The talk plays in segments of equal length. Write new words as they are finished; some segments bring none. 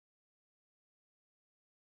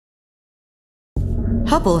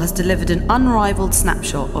Hubble has delivered an unrivaled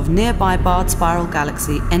snapshot of nearby barred spiral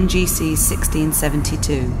galaxy NGC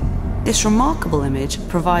 1672. This remarkable image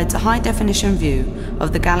provides a high-definition view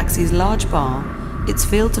of the galaxy's large bar, its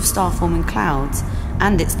fields of star-forming clouds,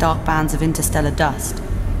 and its dark bands of interstellar dust.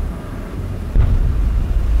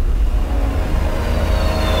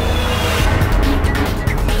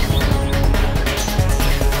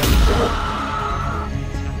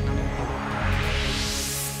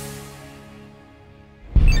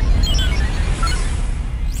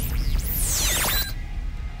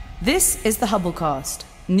 This is the Hubblecast,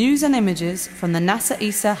 news and images from the NASA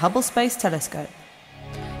ESA Hubble Space Telescope.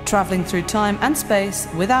 Travelling through time and space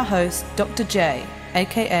with our host, Dr. J,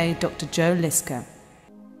 aka Dr. Joe Liske.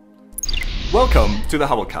 Welcome to the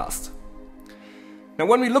Hubblecast. Now,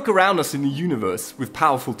 when we look around us in the universe with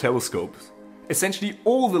powerful telescopes, essentially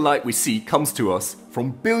all the light we see comes to us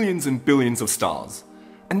from billions and billions of stars.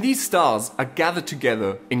 And these stars are gathered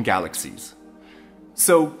together in galaxies.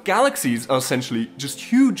 So galaxies are essentially just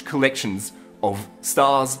huge collections of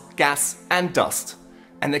stars, gas and dust,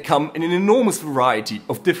 and they come in an enormous variety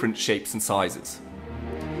of different shapes and sizes.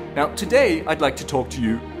 Now today I'd like to talk to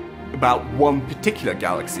you about one particular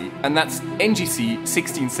galaxy, and that's NGC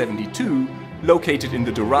 1672, located in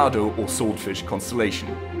the Dorado or Swordfish constellation.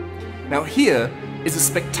 Now here is a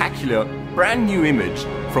spectacular brand new image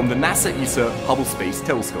from the NASA ESA Hubble Space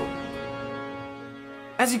Telescope.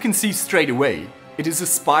 As you can see straight away, it is a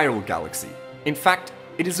spiral galaxy. In fact,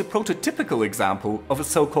 it is a prototypical example of a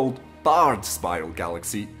so-called barred spiral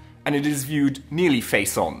galaxy, and it is viewed nearly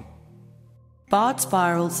face-on. Barred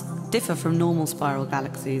spirals differ from normal spiral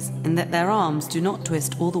galaxies in that their arms do not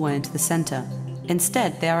twist all the way into the centre.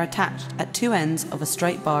 Instead, they are attached at two ends of a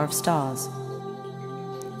straight bar of stars.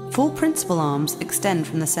 Four principal arms extend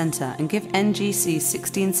from the centre and give NGC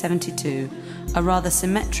 1672 a rather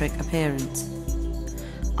symmetric appearance.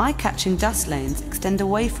 Eye-catching dust lanes extend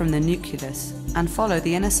away from the nucleus and follow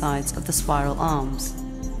the inner sides of the spiral arms.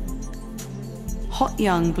 Hot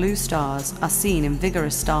young blue stars are seen in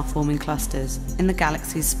vigorous star-forming clusters in the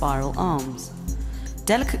galaxy's spiral arms.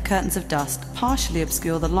 Delicate curtains of dust partially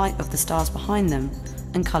obscure the light of the stars behind them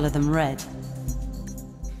and colour them red.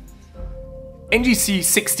 NGC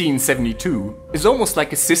 1672 is almost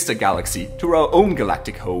like a sister galaxy to our own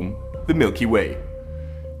galactic home, the Milky Way.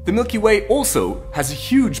 The Milky Way also has a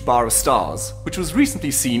huge bar of stars, which was recently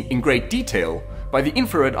seen in great detail by the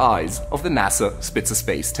infrared eyes of the NASA Spitzer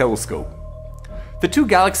Space Telescope. The two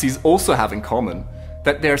galaxies also have in common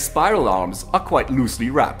that their spiral arms are quite loosely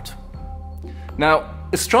wrapped. Now,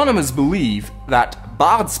 astronomers believe that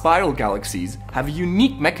barred spiral galaxies have a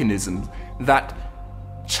unique mechanism that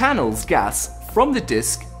channels gas from the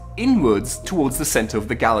disk inwards towards the center of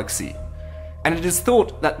the galaxy. And it is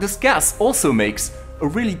thought that this gas also makes a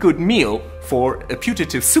really good meal for a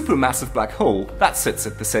putative supermassive black hole that sits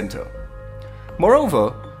at the center. Moreover,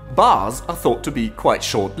 bars are thought to be quite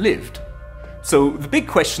short-lived. So the big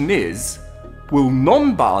question is, will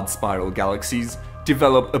non-barred spiral galaxies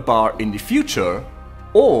develop a bar in the future,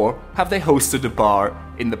 or have they hosted a bar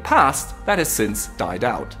in the past that has since died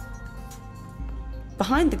out?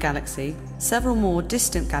 Behind the galaxy, several more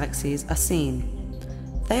distant galaxies are seen.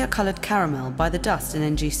 They are coloured caramel by the dust in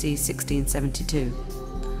NGC 1672.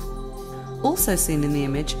 Also seen in the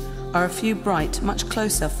image are a few bright, much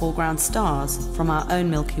closer foreground stars from our own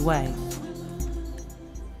Milky Way.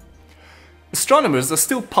 Astronomers are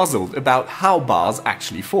still puzzled about how bars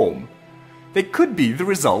actually form. They could be the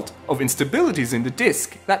result of instabilities in the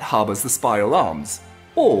disk that harbours the spiral arms,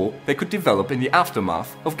 or they could develop in the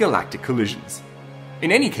aftermath of galactic collisions. In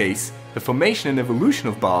any case, the formation and evolution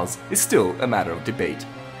of bars is still a matter of debate.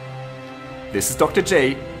 This is Dr.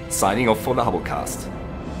 J, signing off for the Hubblecast.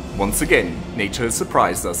 Once again, nature has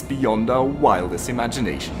surprised us beyond our wildest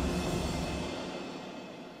imagination.